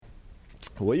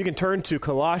Well, you can turn to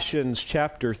Colossians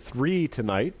chapter 3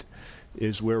 tonight,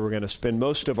 is where we're going to spend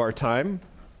most of our time.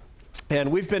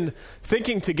 And we've been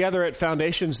thinking together at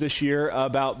Foundations this year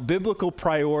about biblical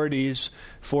priorities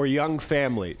for young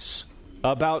families,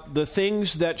 about the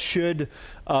things that should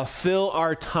fill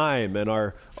our time and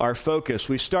our focus.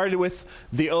 We started with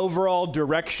the overall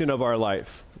direction of our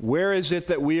life. Where is it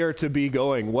that we are to be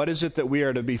going? What is it that we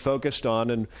are to be focused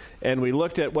on? And we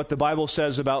looked at what the Bible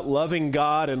says about loving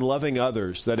God and loving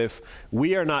others, that if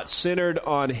we are not centered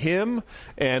on Him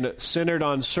and centered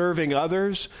on serving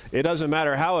others, it doesn't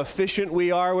matter how efficient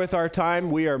we are with our time,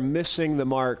 we are missing the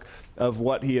mark of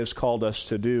what He has called us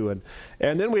to do.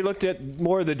 And then we looked at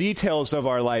more of the details of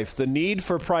our life, the need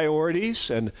for priorities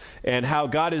and how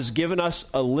God has given us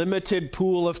a limited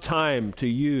pool of time to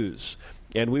use.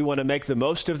 And we want to make the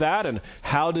most of that and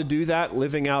how to do that,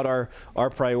 living out our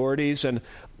priorities. And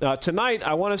tonight,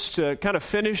 I want us to kind of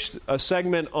finish a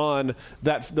segment on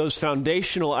those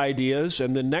foundational ideas.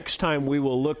 And then next time, we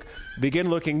will begin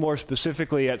looking more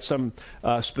specifically at some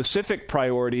specific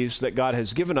priorities that God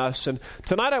has given us. And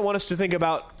tonight, I want us to think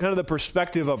about kind of the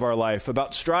perspective of our life,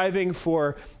 about striving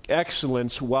for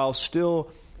excellence while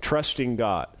still trusting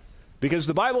God. Because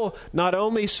the Bible not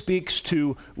only speaks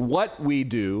to what we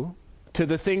do, to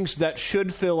the things that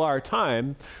should fill our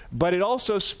time, but it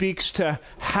also speaks to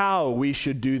how we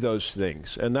should do those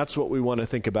things. And that's what we want to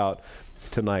think about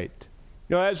tonight.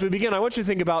 You know, as we begin, I want you to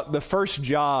think about the first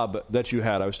job that you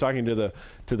had. I was talking to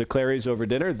the Clarys over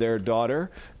dinner. Their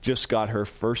daughter just got her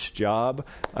first job.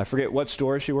 I forget, what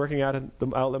store is she working at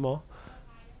the outlet mall?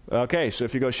 Okay, so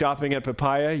if you go shopping at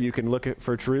Papaya, you can look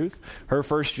for truth. Her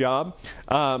first job.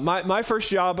 My first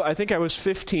job, I think I was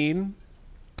 15.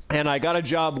 And I got a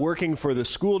job working for the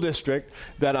school district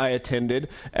that I attended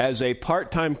as a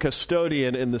part-time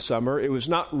custodian in the summer. It was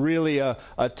not really a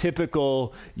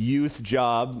typical youth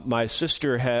job. My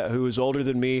sister, who was older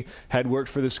than me, had worked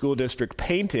for the school district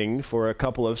painting for a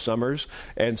couple of summers.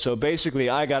 And so basically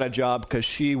I got a job because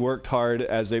she worked hard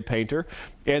as a painter.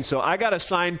 And so I got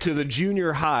assigned to the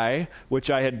junior high, which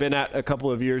I had been at a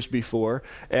couple of years before.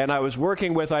 And I was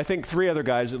working with, I think, 3 other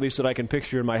guys, at least that I can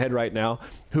picture in my head right now,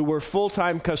 who were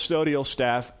full-time custodial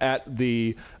staff at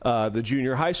the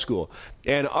junior high school.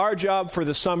 And our job for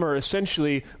the summer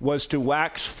essentially was to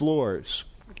wax floors.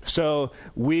 So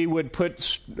we would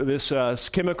put this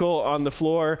chemical on the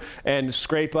floor and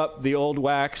scrape up the old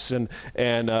wax, and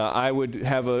I would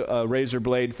have a razor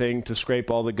blade thing to scrape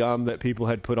all the gum that people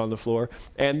had put on the floor.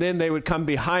 And then they would come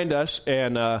behind us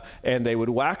and they would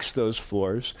wax those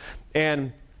floors.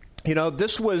 And you know,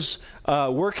 this was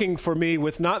working for me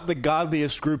with not the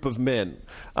godliest group of men.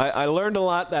 I learned a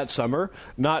lot that summer,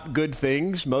 not good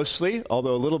things mostly,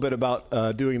 although a little bit about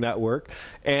doing that work.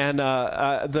 And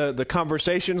the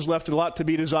conversations left a lot to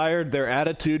be desired. Their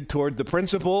attitude toward the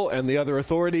principal and the other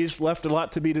authorities left a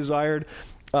lot to be desired.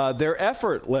 Their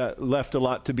effort left a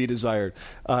lot to be desired.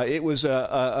 It was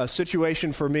a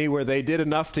situation for me where they did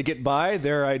enough to get by.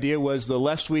 Their idea was the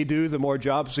less we do, the more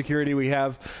job security we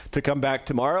have to come back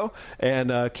tomorrow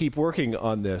and keep working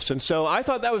on this. And so I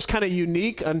thought that was kind of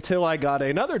unique until I got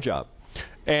another job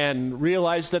and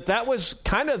realized that was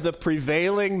kind of the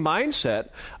prevailing mindset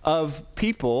of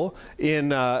people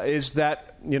is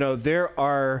that, you know,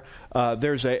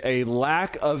 there's a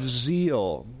lack of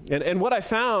zeal. And what I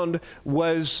found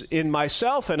was in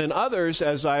myself and in others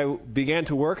as I began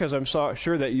to work, as I'm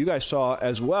sure that you guys saw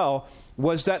as well,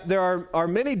 was that there are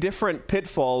many different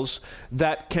pitfalls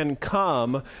that can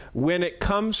come when it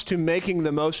comes to making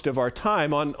the most of our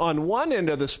time. On one end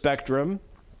of the spectrum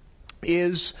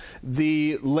is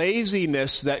the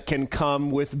laziness that can come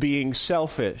with being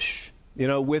selfish. You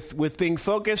know, with being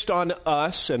focused on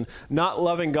us and not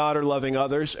loving God or loving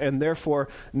others, and therefore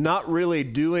not really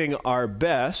doing our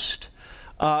best,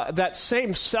 that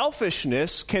same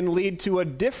selfishness can lead to a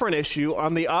different issue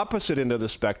on the opposite end of the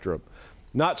spectrum.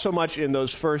 Not so much in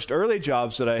those first early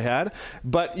jobs that I had,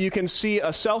 but you can see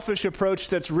a selfish approach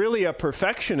that's really a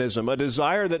perfectionism, a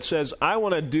desire that says, I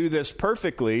want to do this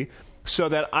perfectly so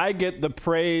that I get the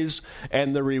praise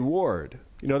and the reward.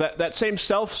 You know, that same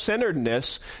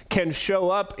self-centeredness can show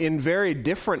up in very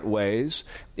different ways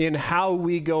in how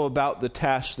we go about the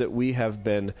tasks that we have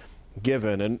been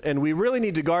given. And we really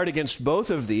need to guard against both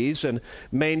of these and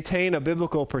maintain a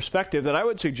biblical perspective that I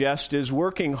would suggest is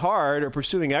working hard or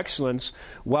pursuing excellence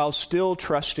while still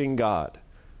trusting God.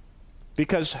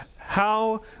 Because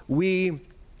how we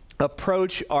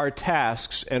approach our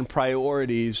tasks and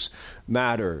priorities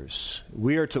matters.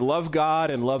 We are to love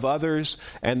God and love others,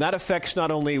 and that affects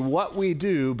not only what we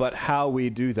do, but how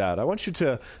we do that. I want you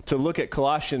to look at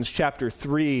Colossians chapter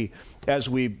 3 as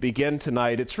we begin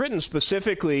tonight. It's written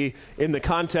specifically in the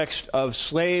context of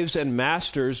slaves and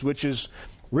masters, which is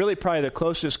really probably the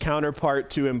closest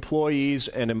counterpart to employees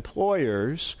and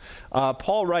employers.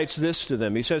 Paul writes this to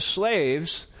them. He says,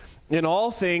 "Slaves, in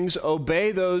all things,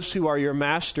 obey those who are your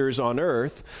masters on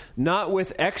earth, not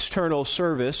with external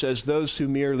service as those who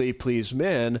merely please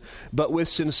men, but with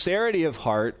sincerity of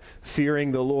heart,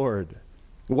 fearing the Lord.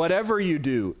 Whatever you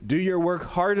do, do your work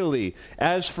heartily,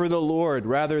 as for the Lord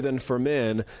rather than for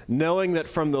men, knowing that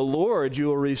from the Lord you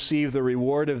will receive the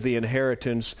reward of the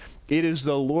inheritance. It is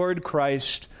the Lord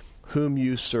Christ whom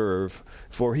you serve.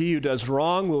 For he who does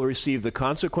wrong will receive the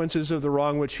consequences of the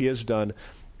wrong which he has done,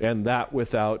 and that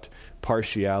without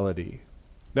partiality."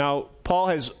 Now, Paul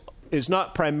is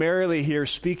not primarily here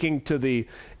speaking to the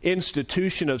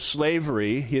institution of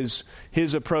slavery.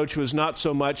 His approach was not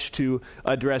so much to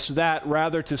address that,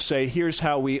 rather to say, here's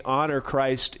how we honor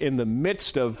Christ in the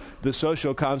midst of the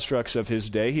social constructs of his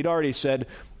day. He'd already said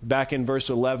back in verse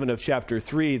 11 of chapter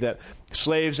 3 that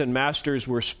slaves and masters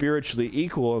were spiritually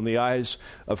equal in the eyes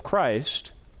of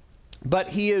Christ. But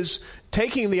he is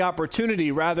taking the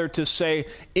opportunity rather to say,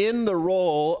 in the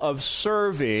role of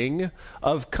serving,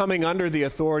 of coming under the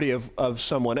authority of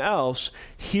someone else,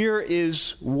 here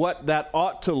is what that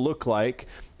ought to look like,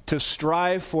 to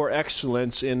strive for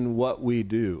excellence in what we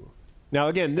do. Now,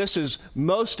 again, this is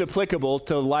most applicable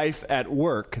to life at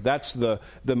work. That's the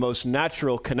most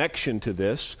natural connection to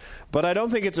this. But I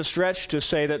don't think it's a stretch to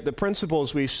say that the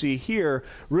principles we see here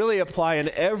really apply in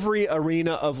every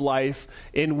arena of life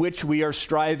in which we are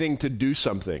striving to do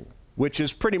something, which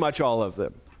is pretty much all of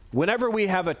them. Whenever we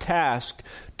have a task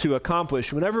to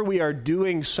accomplish, whenever we are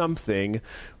doing something,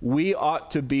 we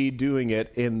ought to be doing it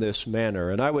in this manner.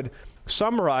 And I would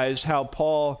summarize how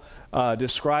Paul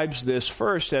describes this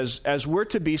first as we're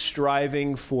to be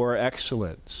striving for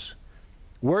excellence.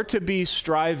 We're to be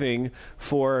striving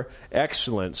for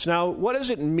excellence. Now, what does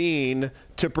it mean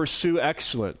to pursue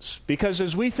excellence? Because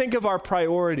as we think of our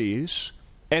priorities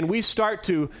and we start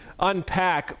to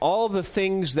unpack all the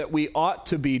things that we ought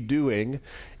to be doing,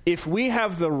 if we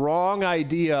have the wrong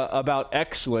idea about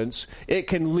excellence, it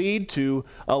can lead to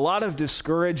a lot of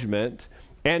discouragement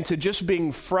and to just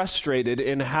being frustrated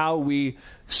in how we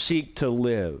seek to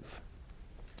live.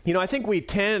 You know, I think we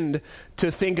tend to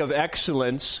think of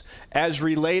excellence as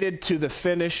related to the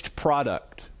finished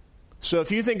product. So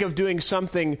if you think of doing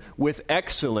something with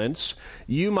excellence,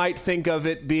 you might think of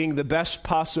it being the best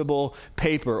possible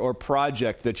paper or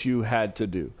project that you had to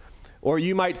do. Or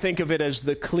you might think of it as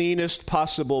the cleanest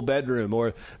possible bedroom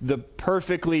or the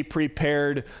perfectly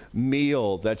prepared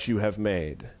meal that you have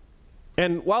made.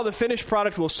 And while the finished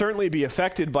product will certainly be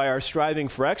affected by our striving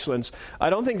for excellence, I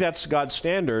don't think that's God's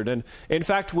standard. And in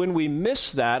fact, when we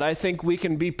miss that, I think we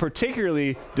can be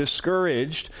particularly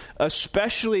discouraged,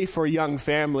 especially for young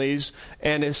families,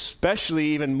 and especially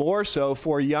even more so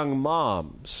for young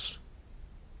moms.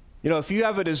 You know, if you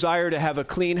have a desire to have a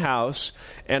clean house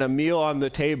and a meal on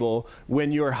the table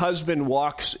when your husband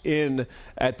walks in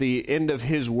at the end of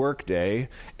his workday,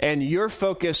 and you're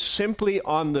focused simply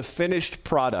on the finished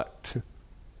product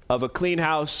of a clean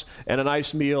house and a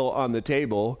nice meal on the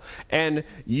table, and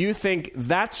you think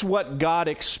that's what God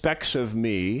expects of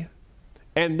me,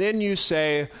 and then you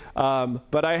say,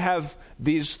 but I have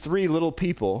these 3 little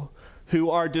people who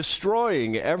are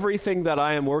destroying everything that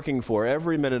I am working for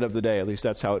every minute of the day. At least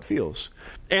that's how it feels.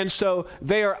 And so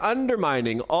they are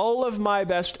undermining all of my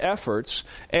best efforts,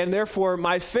 and therefore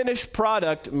my finished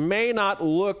product may not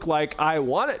look like I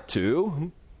want it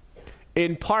to,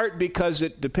 in part because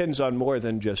it depends on more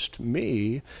than just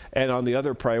me and on the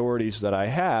other priorities that I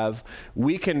have.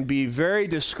 We can be very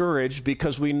discouraged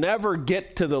because we never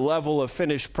get to the level of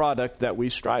finished product that we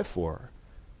strive for.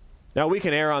 Now, we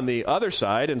can err on the other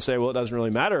side and say, well, it doesn't really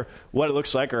matter what it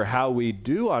looks like or how we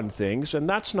do on things, and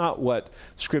that's not what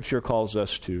Scripture calls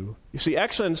us to. You see,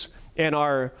 excellence and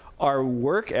our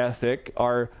work ethic,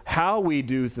 our how we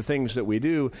do the things that we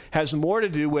do, has more to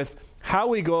do with how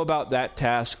we go about that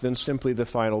task than simply the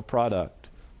final product.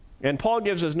 And Paul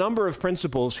gives us a number of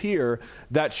principles here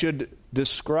that should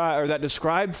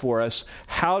describe for us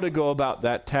how to go about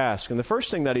that task. And the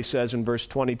first thing that he says in verse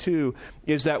 22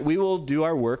 is that we will do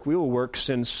our work, we will work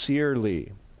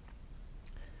sincerely.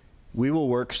 We will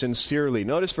work sincerely.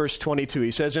 Notice verse 22.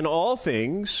 He says, in all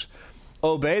things,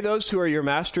 obey those who are your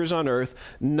masters on earth,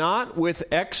 not with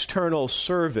external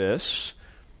service,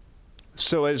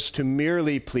 so as to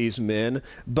merely please men,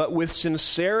 but with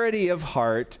sincerity of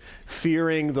heart,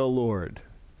 fearing the Lord.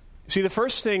 See, the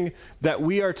first thing that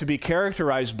we are to be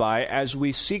characterized by as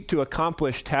we seek to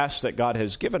accomplish tasks that God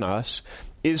has given us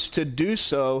is to do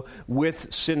so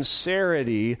with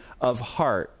sincerity of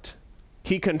heart.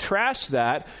 He contrasts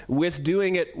that with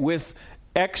doing it with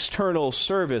external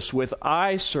service, with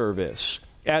eye service,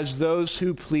 as those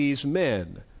who please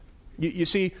men. You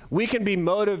see, we can be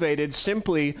motivated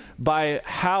simply by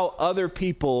how other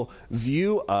people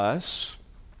view us,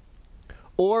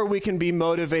 or we can be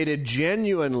motivated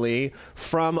genuinely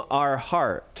from our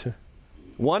heart.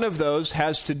 One of those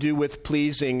has to do with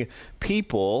pleasing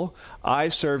people, eye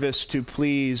service to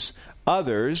please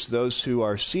others, those who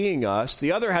are seeing us.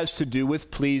 The other has to do with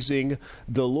pleasing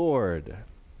the Lord.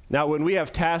 Now, when we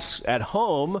have tasks at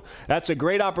home, that's a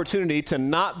great opportunity to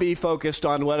not be focused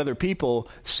on what other people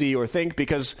see or think,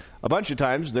 because a bunch of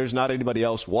times there's not anybody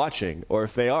else watching. Or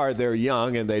if they are, they're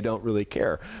young and they don't really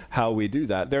care how we do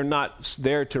that. They're not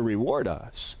there to reward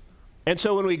us. And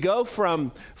so when we go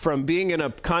from being in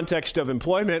a context of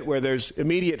employment where there's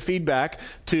immediate feedback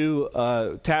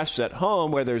to tasks at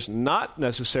home where there's not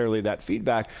necessarily that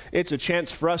feedback, it's a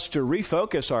chance for us to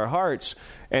refocus our hearts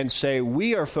and say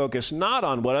we are focused not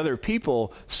on what other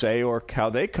people say or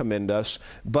how they commend us,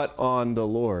 but on the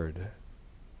Lord.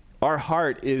 Our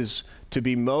heart is to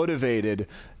be motivated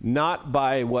not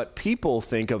by what people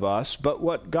think of us, but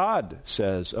what God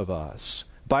says of us.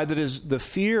 By the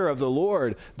fear of the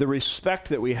Lord, the respect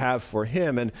that we have for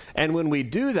Him. And when we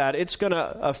do that, it's going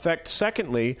to affect,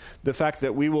 secondly, the fact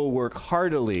that we will work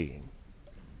heartily.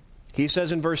 He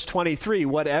says in verse 23,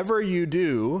 whatever you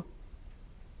do,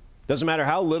 doesn't matter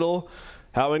how little,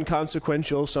 how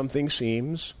inconsequential something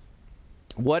seems,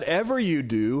 whatever you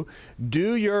do,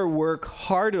 do your work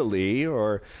heartily,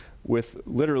 or with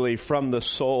literally from the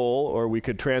soul, or we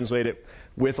could translate it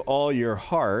with all your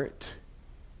heart,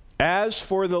 as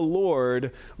for the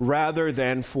Lord rather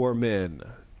than for men.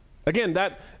 Again,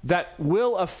 that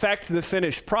will affect the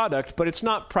finished product, but it's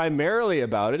not primarily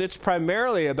about it. It's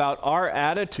primarily about our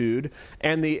attitude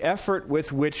and the effort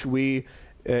with which we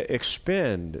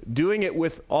expend, doing it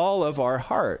with all of our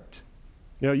heart.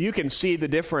 You know, you can see the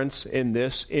difference in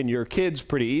this in your kids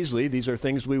pretty easily. These are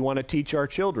things we want to teach our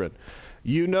children.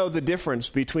 You know the difference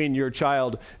between your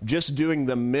child just doing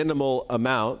the minimal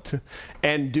amount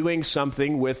and doing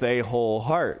something with a whole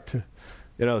heart.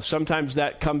 You know, sometimes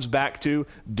that comes back to,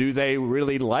 do they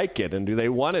really like it and do they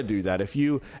want to do that? If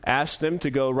you ask them to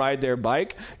go ride their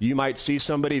bike, you might see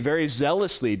somebody very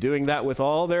zealously doing that with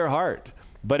all their heart.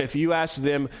 But if you ask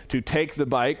them to take the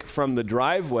bike from the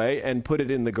driveway and put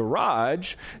it in the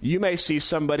garage, you may see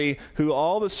somebody who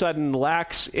all of a sudden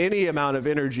lacks any amount of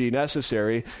energy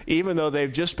necessary, even though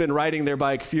they've just been riding their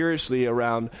bike furiously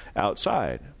around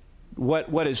outside.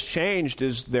 What has changed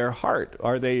is their heart.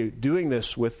 Are they doing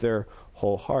this with their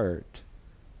whole heart?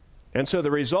 And so the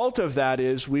result of that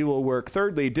is we will work,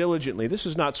 thirdly, diligently. This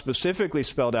is not specifically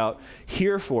spelled out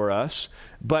here for us,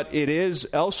 but it is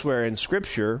elsewhere in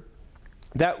Scripture,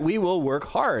 that we will work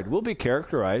hard. We'll be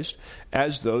characterized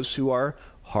as those who are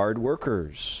hard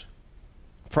workers.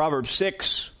 Proverbs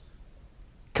 6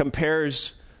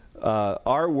 compares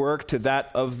our work to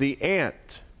that of the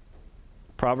ant.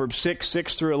 Proverbs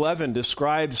 6 through 11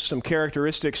 describes some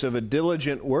characteristics of a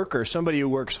diligent worker, somebody who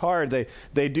works hard.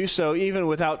 They do so even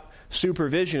without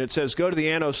supervision. It says, go to the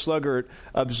ant, O sluggard,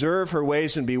 observe her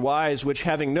ways and be wise, which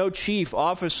having no chief,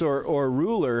 officer, or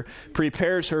ruler,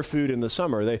 prepares her food in the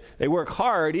summer. They work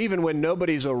hard even when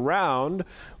nobody's around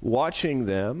watching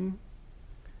them.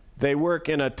 They work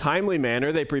in a timely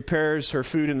manner. They prepares her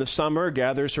food in the summer,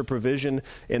 gathers her provision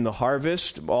in the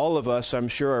harvest. All of us, I'm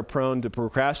sure, are prone to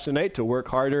procrastinate, to work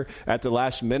harder at the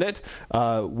last minute.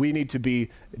 We need to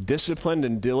be disciplined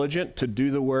and diligent to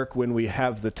do the work when we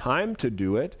have the time to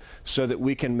do it so that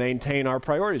we can maintain our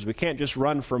priorities. We can't just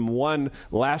run from one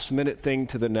last-minute thing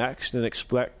to the next and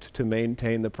expect to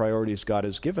maintain the priorities God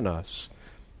has given us.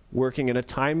 Working in a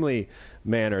timely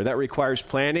manner. That requires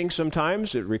planning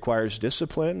sometimes. It requires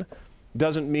discipline.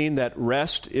 Doesn't mean that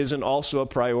rest isn't also a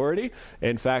priority.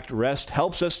 In fact, rest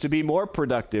helps us to be more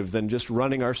productive than just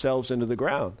running ourselves into the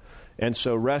ground. And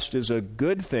so rest is a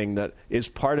good thing that is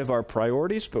part of our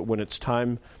priorities, but when it's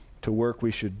time to work,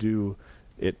 we should do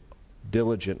it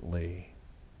diligently.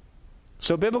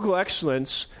 So biblical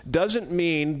excellence doesn't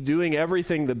mean doing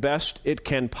everything the best it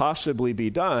can possibly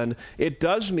be done. It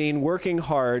does mean working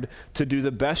hard to do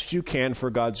the best you can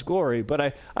for God's glory.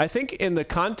 But I think in the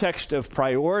context of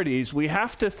priorities, we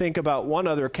have to think about one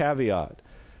other caveat.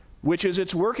 which is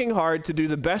it's working hard to do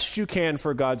the best you can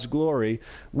for God's glory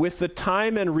with the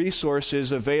time and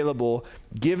resources available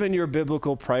given your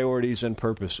biblical priorities and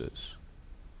purposes.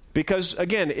 Because,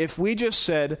 again, if we just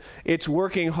said it's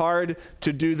working hard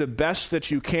to do the best that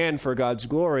you can for God's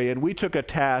glory, and we took a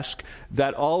task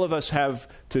that all of us have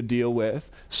to deal with,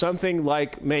 something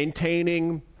like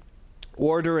maintaining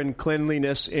order and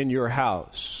cleanliness in your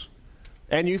house.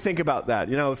 And you think about that.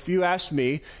 If you ask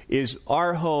me, is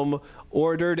our home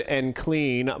ordered and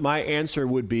clean? My answer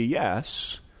would be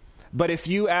yes. But if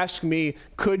you ask me,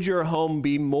 could your home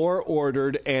be more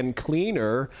ordered and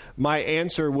cleaner? My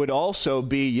answer would also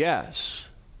be yes.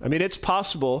 I mean, it's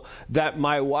possible that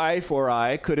my wife or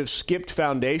I could have skipped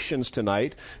foundations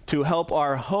tonight to help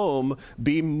our home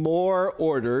be more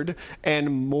ordered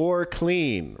and more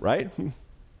clean, right?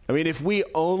 I mean, if we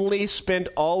only spent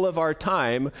all of our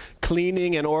time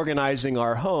cleaning and organizing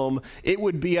our home, it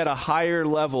would be at a higher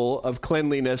level of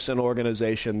cleanliness and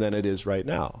organization than it is right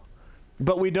now.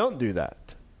 But we don't do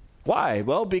that. Why?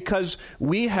 Well, because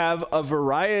we have a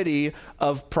variety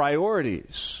of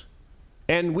priorities,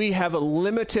 and we have a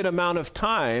limited amount of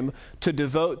time to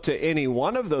devote to any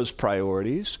one of those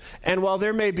priorities. And while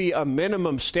there may be a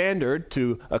minimum standard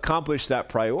to accomplish that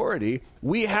priority,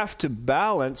 we have to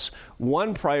balance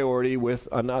one priority with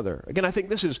another. Again, I think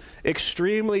this is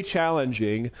extremely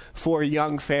challenging for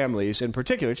young families in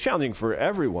particular. It's challenging for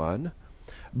everyone.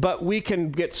 But we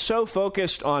can get so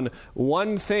focused on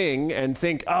one thing and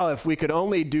think, if we could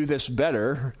only do this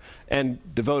better, and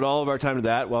devote all of our time to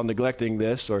that while neglecting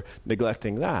this or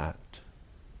neglecting that.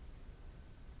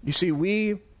 You see,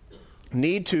 we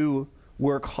need to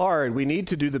work hard. We need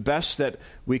to do the best that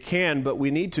we can, but we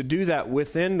need to do that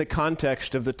within the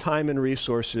context of the time and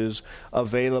resources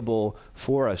available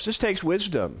for us. This takes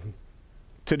wisdom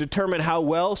to determine how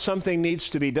well something needs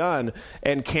to be done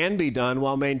and can be done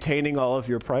while maintaining all of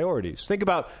your priorities. Think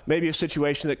about maybe a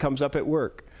situation that comes up at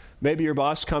work. Maybe your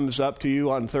boss comes up to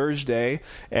you on Thursday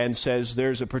and says,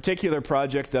 there's a particular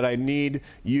project that I need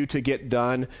you to get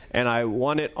done, and I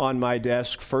want it on my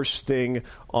desk first thing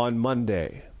on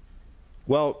Monday.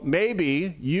 Well,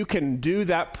 maybe you can do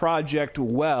that project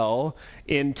well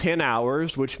in 10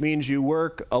 hours, which means you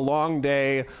work a long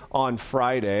day on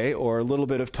Friday or a little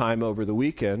bit of time over the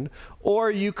weekend. Or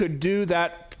you could do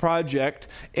that project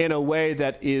in a way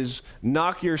that is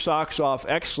knock your socks off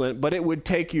excellent, but it would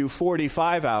take you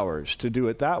 45 hours to do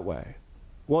it that way.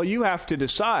 Well, you have to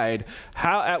decide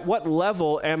at what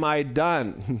level am I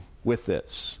done with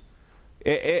this?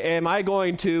 Am I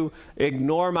going to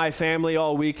ignore my family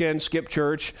all weekend, skip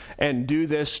church, and do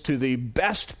this to the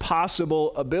best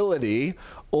possible ability?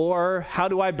 Or how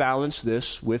do I balance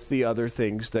this with the other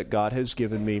things that God has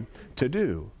given me to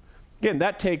do? Again,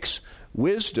 that takes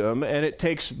wisdom, and it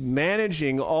takes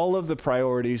managing all of the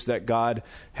priorities that God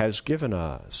has given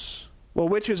us. Well,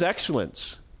 which is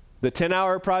excellence? The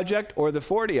 10-hour project or the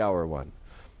 40-hour one?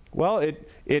 Well,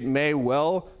 it may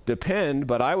well depend,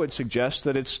 but I would suggest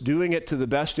that it's doing it to the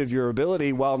best of your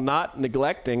ability while not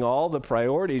neglecting all the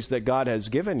priorities that God has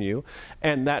given you,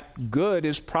 and that good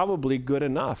is probably good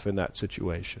enough in that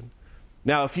situation.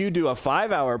 Now, if you do a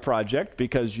 5-hour project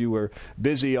because you were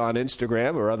busy on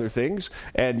Instagram or other things,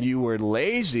 and you were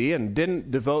lazy and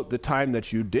didn't devote the time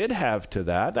that you did have to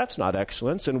that, that's not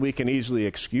excellence, and we can easily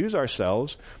excuse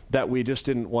ourselves that we just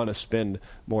didn't want to spend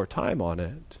more time on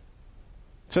it.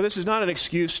 So this is not an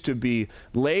excuse to be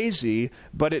lazy,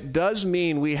 but it does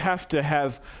mean we have to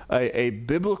have a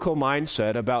biblical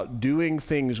mindset about doing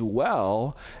things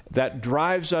well that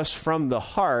drives us from the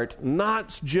heart,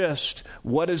 not just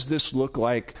what does this look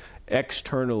like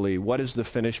externally, what does the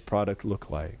finished product look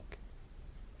like.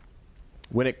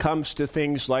 When it comes to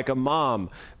things like a mom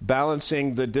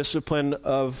balancing the discipline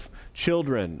of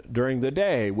children during the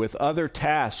day with other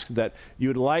tasks that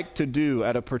you'd like to do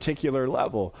at a particular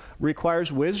level,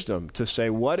 requires wisdom to say,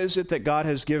 what is it that God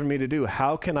has given me to do?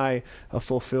 How can I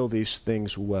fulfill these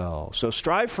things well? So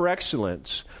strive for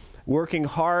excellence, working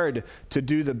hard to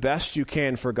do the best you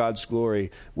can for God's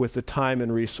glory with the time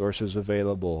and resources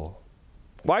available.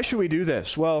 Why should we do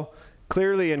this? Well,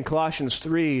 clearly in Colossians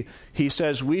 3, he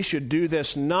says we should do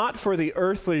this not for the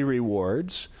earthly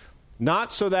rewards,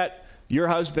 not so that your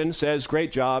husband says,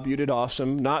 great job, you did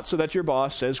awesome, not so that your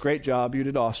boss says, great job, you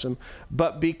did awesome,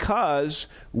 but because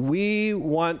we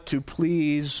want to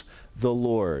please the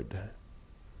Lord.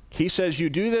 He says you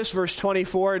do this, verse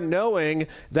 24, knowing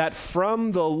that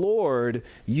from the Lord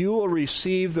you will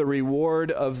receive the reward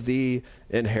of the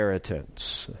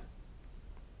inheritance.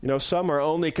 You know, some are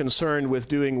only concerned with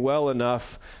doing well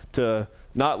enough to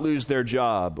not lose their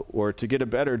job or to get a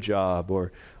better job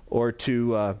or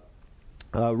to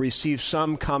receive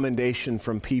some commendation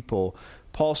from people,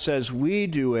 Paul says we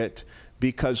do it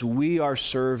because we are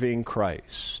serving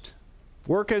Christ.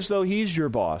 Work as though he's your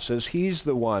boss, as he's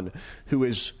the one who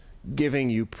is giving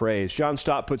you praise. John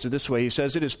Stott puts it this way. He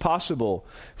says, it is possible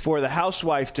for the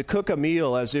housewife to cook a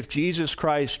meal as if Jesus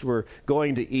Christ were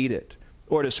going to eat it,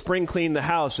 or to spring clean the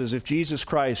house as if Jesus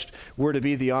Christ were to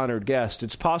be the honored guest.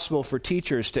 It's possible for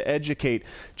teachers to educate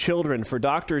children, for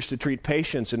doctors to treat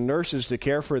patients, and nurses to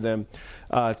care for them,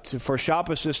 for shop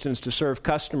assistants to serve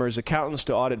customers, accountants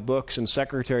to audit books, and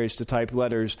secretaries to type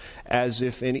letters, as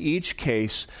if in each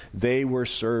case they were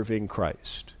serving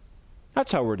Christ.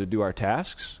 That's how we're to do our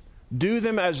tasks. Do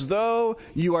them as though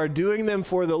you are doing them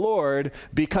for the Lord,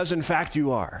 because in fact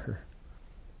you are.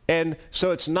 And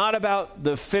so it's not about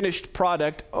the finished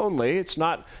product only. It's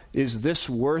not, is this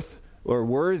worth or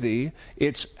worthy?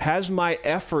 It's, has my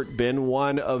effort been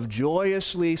one of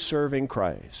joyously serving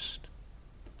Christ?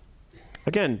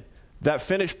 Again, that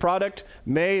finished product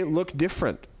may look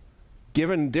different,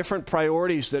 given different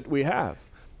priorities that we have,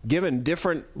 given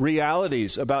different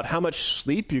realities about how much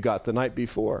sleep you got the night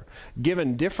before,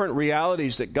 given different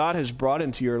realities that God has brought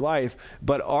into your life,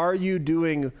 but are you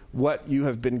doing what you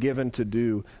have been given to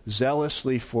do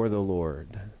zealously for the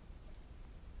Lord?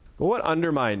 Well, what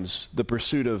undermines the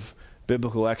pursuit of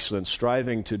biblical excellence,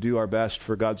 striving to do our best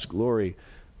for God's glory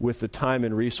with the time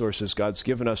and resources God's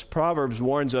given us? Proverbs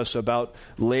warns us about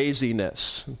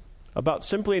laziness, about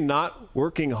simply not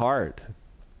working hard.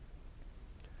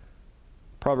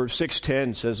 Proverbs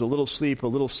 6:10 says, a little sleep, a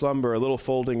little slumber, a little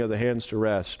folding of the hands to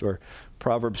rest. Or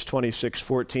Proverbs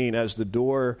 26:14, as the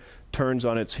door turns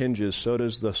on its hinges, so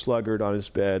does the sluggard on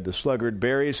his bed. The sluggard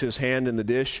buries his hand in the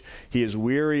dish. He is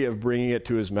weary of bringing it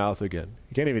to his mouth again.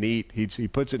 He can't even eat. He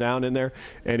puts it down in there,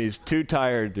 and he's too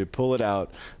tired to pull it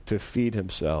out to feed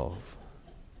himself.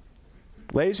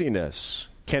 Laziness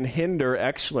can hinder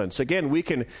excellence. Again, we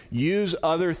can use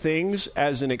other things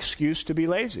as an excuse to be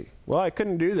lazy. Well, I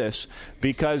couldn't do this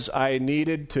because I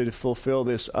needed to fulfill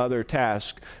this other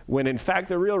task, when in fact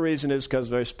the real reason is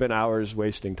because I spent hours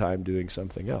wasting time doing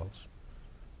something else.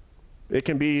 It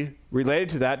can be related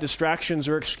to that, distractions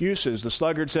or excuses. The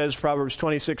sluggard says, Proverbs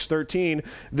 26:13,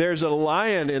 there's a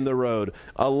lion in the road.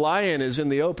 A lion is in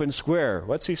the open square.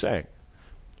 What's he saying?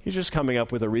 He's just coming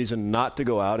up with a reason not to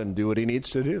go out and do what he needs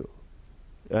to do.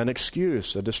 An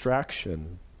excuse, a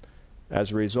distraction.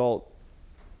 As a result,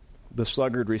 the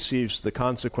sluggard receives the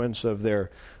consequence of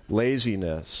their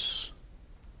laziness.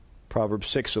 Proverbs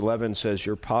 6:11 says,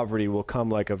 your poverty will come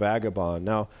like a vagabond.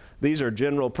 Now, these are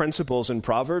general principles in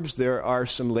Proverbs. There are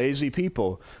some lazy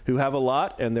people who have a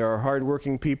lot, and there are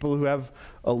hardworking people who have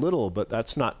a little, but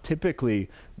that's not typically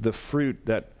the fruit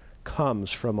that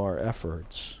comes from our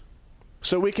efforts.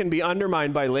 So we can be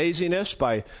undermined by laziness,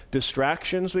 by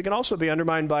distractions. We can also be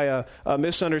undermined by a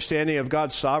misunderstanding of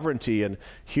God's sovereignty and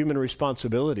human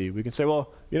responsibility. We can say,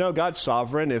 well, God's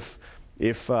sovereign. If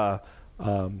doesn't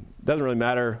really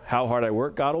matter how hard I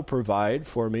work, God will provide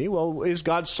for me. Well, is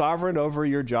God sovereign over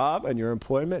your job and your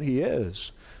employment? He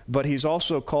is. But he's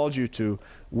also called you to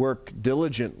work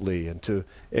diligently and to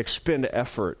expend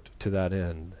effort to that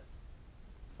end.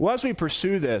 Well, as we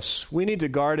pursue this, we need to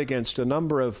guard against a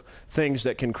number of things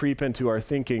that can creep into our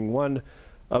thinking. One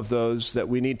of those that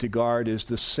we need to guard is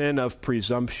the sin of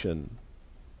presumption.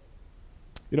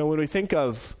 When we think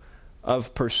of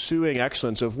pursuing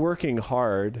excellence, of working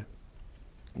hard,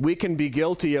 we can be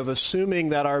guilty of assuming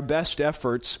that our best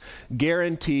efforts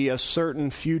guarantee a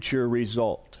certain future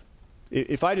result.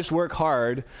 If I just work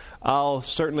hard, I'll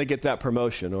certainly get that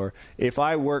promotion. Or if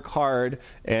I work hard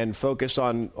and focus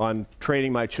on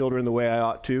training my children the way I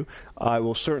ought to, I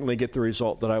will certainly get the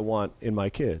result that I want in my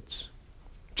kids.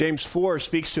 James 4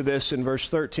 speaks to this in verse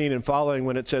 13 and following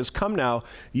when it says, come now,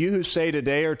 you who say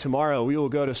today or tomorrow we will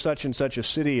go to such and such a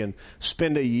city and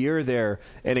spend a year there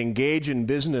and engage in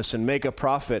business and make a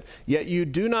profit, yet you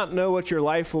do not know what your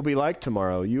life will be like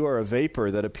tomorrow. You are a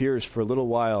vapor that appears for a little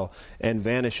while and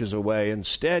vanishes away.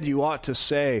 Instead, you ought to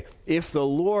say, if the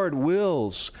Lord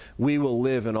wills, we will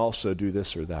live and also do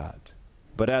this or that.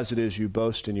 But as it is, you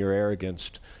boast in your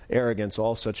arrogance. Arrogance,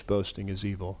 all such boasting is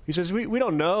evil. He says, we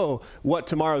don't know what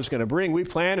tomorrow is going to bring. We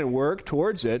plan and work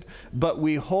towards it, but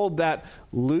we hold that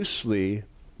loosely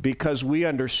because we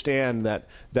understand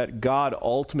that God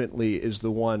ultimately is the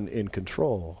one in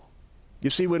control. You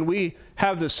see, when we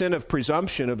have the sin of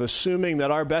presumption, of assuming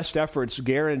that our best efforts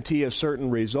guarantee a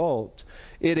certain result,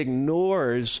 it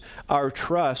ignores our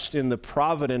trust in the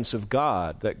providence of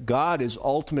God, that God is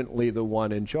ultimately the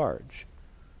one in charge.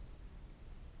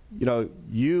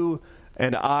 You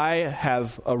and I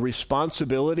have a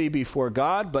responsibility before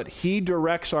God, but He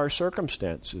directs our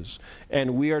circumstances,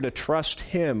 and we are to trust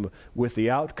Him with the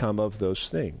outcome of those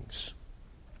things.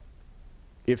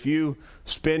 If you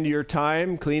spend your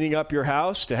time cleaning up your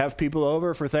house to have people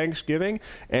over for Thanksgiving,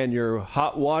 and your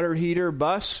hot water heater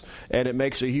busts and it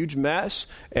makes a huge mess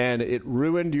and it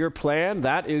ruined your plan,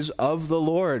 that is of the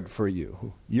Lord for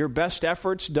you. Your best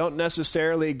efforts don't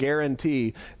necessarily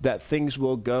guarantee that things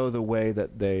will go the way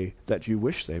that you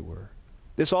wish they were.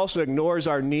 This also ignores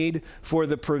our need for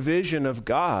the provision of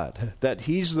God, that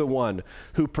He's the one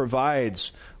who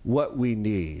provides what we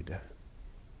need.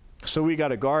 So we got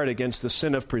to guard against the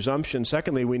sin of presumption.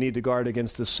 Secondly, we need to guard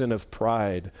against the sin of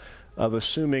pride, of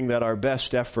assuming that our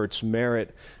best efforts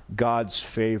merit God's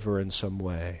favor in some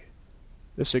way.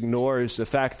 This ignores the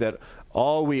fact that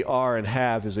all we are and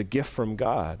have is a gift from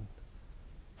God.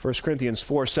 1 Corinthians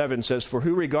 4:7 says, "For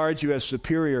who regards you as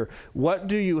superior? What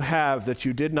do you have that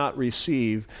you did not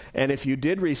receive? And if you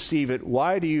did receive it,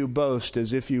 why do you boast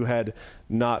as if you had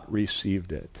not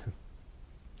received it?"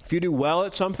 If you do well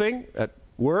at something, at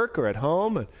work or at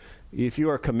home, if you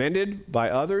are commended by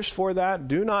others for that,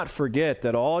 do not forget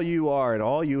that all you are and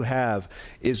all you have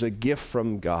is a gift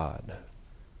from God.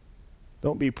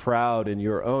 Don't be proud in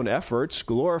your own efforts.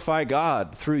 Glorify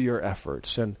God through your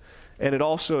efforts. And it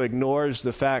also ignores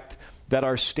the fact that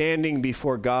our standing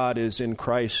before God is in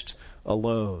Christ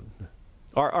alone.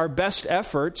 Our best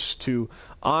efforts to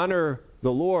honor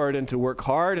the Lord and to work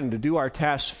hard and to do our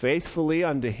tasks faithfully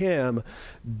unto Him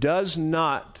does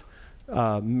not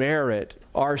merit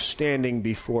our standing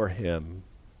before Him.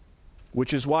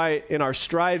 Which is why in our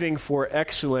striving for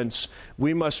excellence,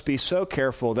 we must be so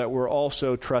careful that we're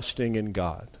also trusting in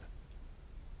God.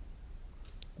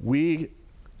 We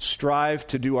strive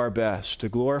to do our best, to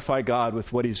glorify God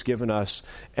with what He's given us,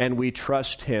 and we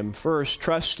trust Him. First,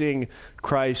 trusting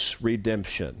Christ's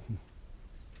redemption.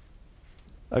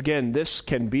 Again, this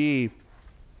can be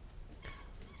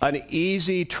an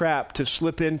easy trap to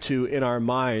slip into in our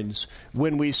minds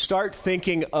when we start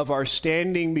thinking of our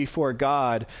standing before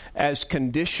God as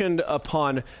conditioned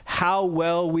upon how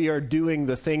well we are doing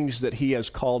the things that He has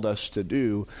called us to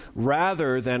do,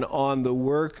 rather than on the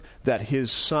work that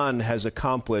His Son has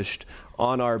accomplished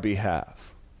on our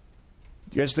behalf.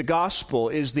 Because the gospel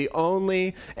is the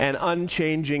only and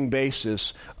unchanging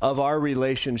basis of our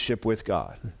relationship with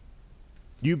God.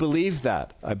 You believe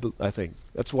that, I think.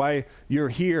 That's why you're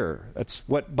here. That's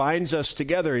what binds us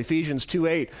together. Ephesians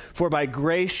 2:8, "For by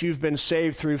grace you've been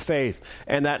saved through faith,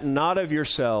 and that not of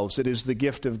yourselves, it is the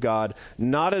gift of God,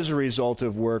 not as a result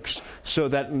of works, so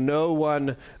that no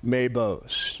one may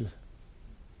boast."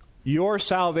 Your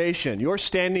salvation, your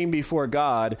standing before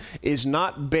God, is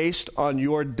not based on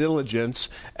your diligence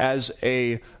as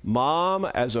a mom,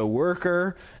 as a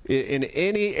worker, in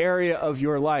any area of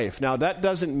your life. Now, that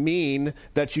doesn't mean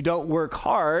that you don't work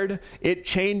hard. It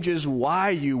changes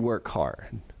why you work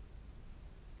hard.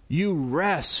 You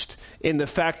rest in the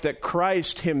fact that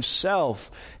Christ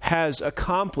Himself has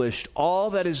accomplished all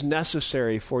that is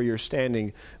necessary for your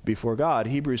standing before God.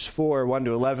 Hebrews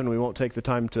 4:1-11, we won't take the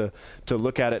time to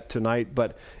look at it tonight,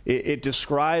 but it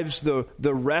describes the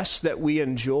rest that we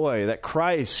enjoy, that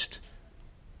Christ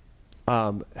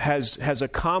has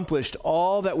accomplished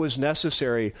all that was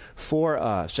necessary for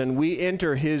us. And we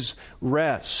enter His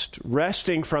rest,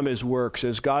 resting from His works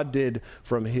as God did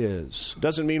from His.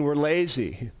 Doesn't mean we're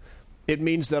lazy. It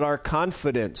means that our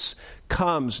confidence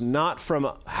comes not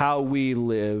from how we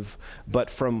live, but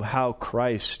from how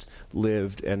Christ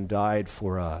lived and died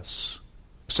for us.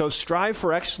 So strive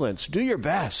for excellence. Do your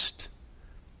best.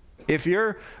 If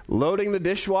you're loading the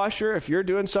dishwasher, if you're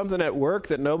doing something at work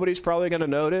that nobody's probably going to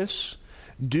notice,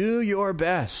 do your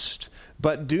best.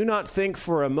 But do not think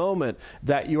for a moment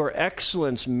that your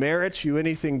excellence merits you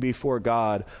anything before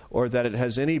God, or that it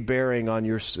has any bearing on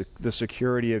the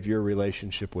security of your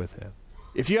relationship with Him.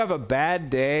 If you have a bad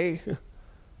day,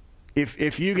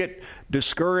 if you get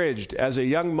discouraged as a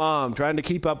young mom trying to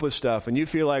keep up with stuff, and you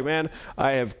feel like, man,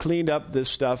 I have cleaned up this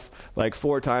stuff like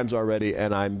 4 times already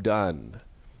and I'm done.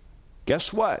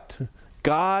 Guess what?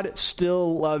 God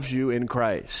still loves you in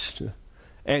Christ.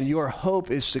 And your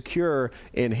hope is secure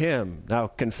in Him. Now,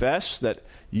 confess that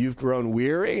you've grown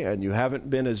weary and you haven't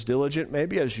been as diligent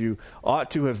maybe as you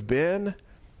ought to have been,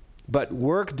 but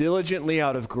work diligently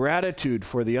out of gratitude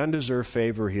for the undeserved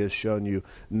favor He has shown you,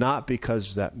 not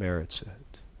because that merits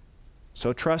it.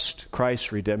 So trust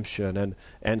Christ's redemption,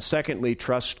 and secondly,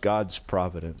 trust God's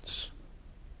providence.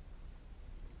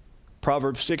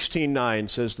 Proverbs 16:9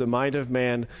 says, "The mind of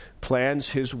man plans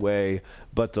his way,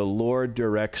 but the Lord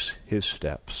directs his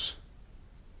steps."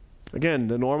 Again,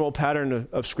 the normal pattern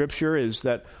of Scripture is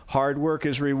that hard work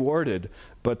is rewarded,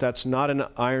 but that's not an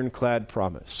ironclad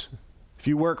promise. If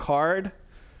you work hard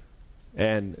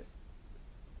and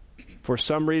for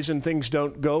some reason things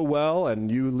don't go well and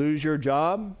you lose your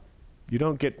job, you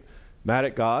don't get mad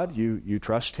at God. You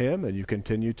trust Him and you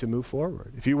continue to move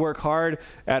forward. If you work hard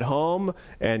at home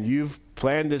and you've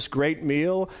planned this great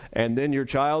meal and then your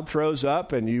child throws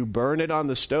up and you burn it on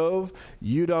the stove,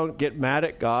 you don't get mad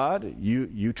at God.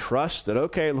 You trust that,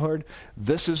 okay, Lord,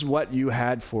 this is what you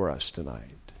had for us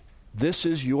tonight. This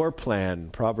is your plan.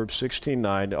 Proverbs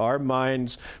 16:9. Our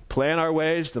minds plan our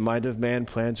ways, the mind of man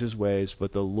plans his ways,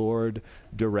 but the Lord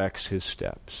directs his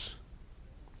steps.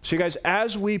 So, you guys,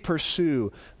 as we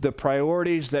pursue the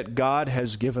priorities that God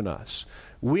has given us,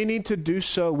 we need to do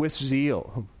so with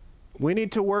zeal. We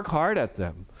need to work hard at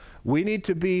them. We need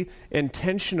to be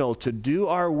intentional to do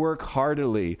our work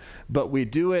heartily, but we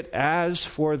do it as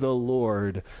for the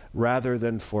Lord rather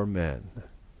than for men.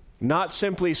 Not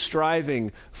simply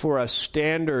striving for a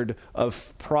standard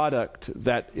of product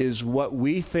that is what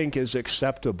we think is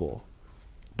acceptable,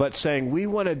 but saying we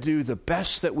want to do the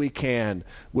best that we can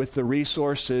with the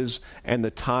resources and the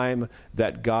time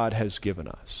that God has given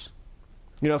us.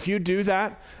 You know, if you do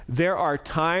that, there are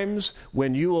times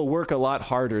when you will work a lot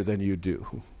harder than you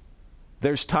do.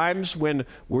 There's times when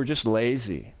we're just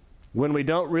lazy, when we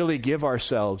don't really give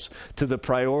ourselves to the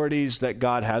priorities that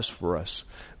God has for us,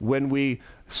 when we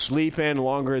sleep in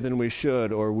longer than we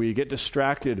should, or we get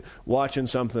distracted watching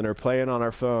something or playing on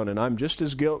our phone. And I'm just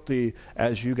as guilty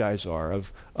as you guys are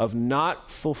of not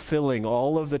fulfilling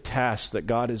all of the tasks that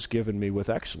God has given me with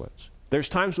excellence. There's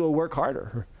times we'll work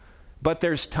harder, but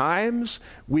there's times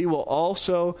we will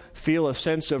also feel a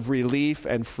sense of relief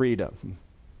and freedom.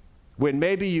 When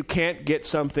maybe you can't get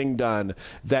something done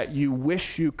that you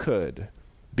wish you could,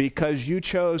 because you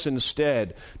chose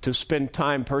instead to spend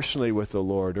time personally with the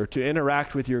Lord, or to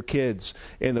interact with your kids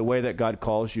in the way that God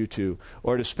calls you to,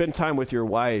 or to spend time with your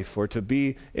wife, or to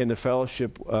be in the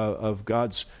fellowship of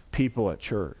God's people at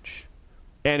church.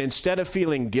 And instead of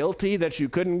feeling guilty that you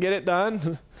couldn't get it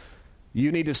done, you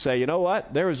need to say, you know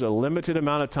what? There is a limited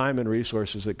amount of time and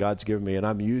resources that God's given me, and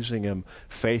I'm using them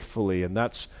faithfully, and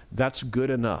that's good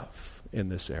enough in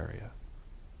this area.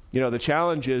 You know, the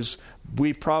challenge is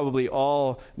we probably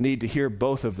all need to hear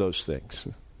both of those things.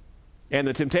 And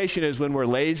the temptation is when we're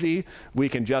lazy, we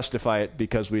can justify it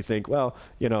because we think, well,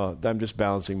 you know, I'm just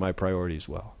balancing my priorities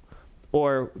well.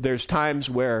 Or there's times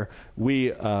where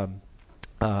we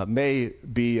may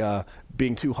be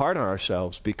being too hard on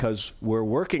ourselves because we're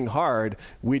working hard.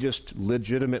 We just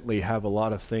legitimately have a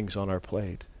lot of things on our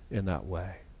plate in that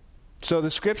way. So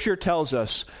the Scripture tells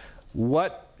us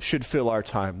what should fill our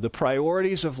time, the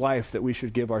priorities of life that we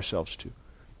should give ourselves to.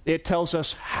 It tells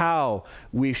us how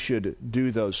we should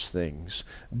do those things,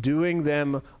 doing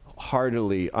them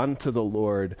heartily unto the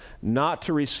Lord, not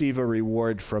to receive a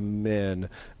reward from men,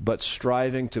 but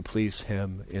striving to please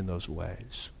Him in those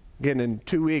ways. Again, in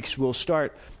 2 weeks, we'll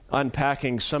start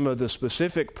unpacking some of the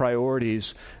specific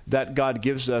priorities that God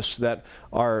gives us that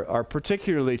are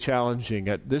particularly challenging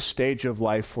at this stage of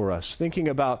life for us. Thinking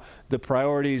about the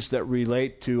priorities that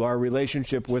relate to our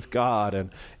relationship with God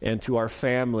and to our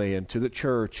family and to the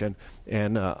church, and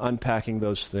unpacking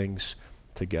those things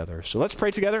together. So let's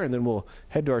pray together, and then we'll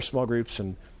head to our small groups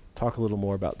and talk a little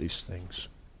more about these things.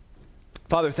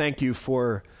 Father, thank you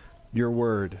for your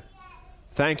word.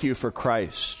 Thank you for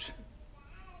Christ.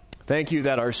 Thank you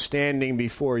that our standing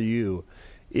before you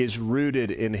is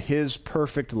rooted in His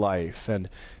perfect life and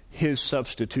His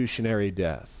substitutionary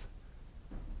death.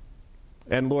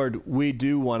 And Lord, we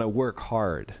do want to work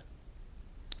hard.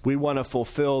 We want to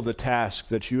fulfill the tasks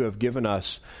that you have given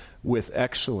us with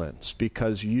excellence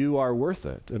because you are worth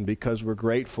it and because we're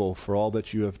grateful for all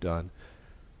that you have done.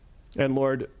 And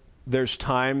Lord, there's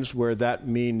times where that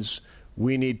means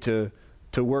we need to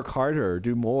work harder,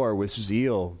 do more with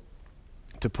zeal,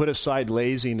 to put aside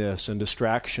laziness and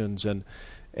distractions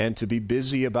and to be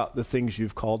busy about the things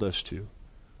you've called us to.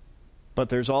 But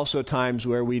there's also times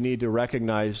where we need to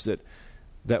recognize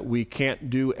that we can't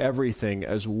do everything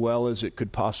as well as it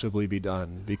could possibly be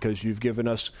done because you've given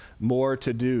us more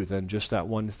to do than just that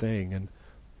one thing.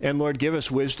 And Lord, give us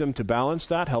wisdom to balance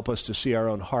that. Help us to see our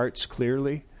own hearts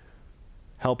clearly.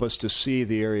 Help us to see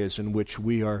the areas in which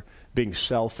we are being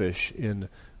selfish in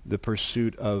the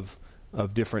pursuit of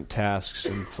different tasks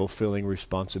and fulfilling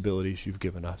responsibilities you've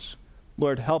given us.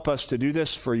 Lord, help us to do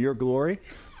this for your glory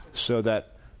so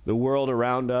that the world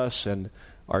around us and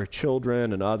our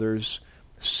children and others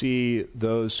see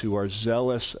those who are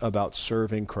zealous about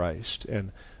serving Christ,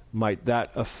 and might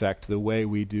that affect the way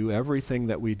we do everything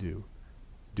that we do,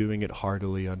 doing it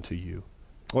heartily unto you.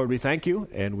 Lord, we thank you,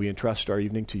 and we entrust our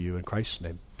evening to you in Christ's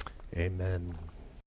name. Amen.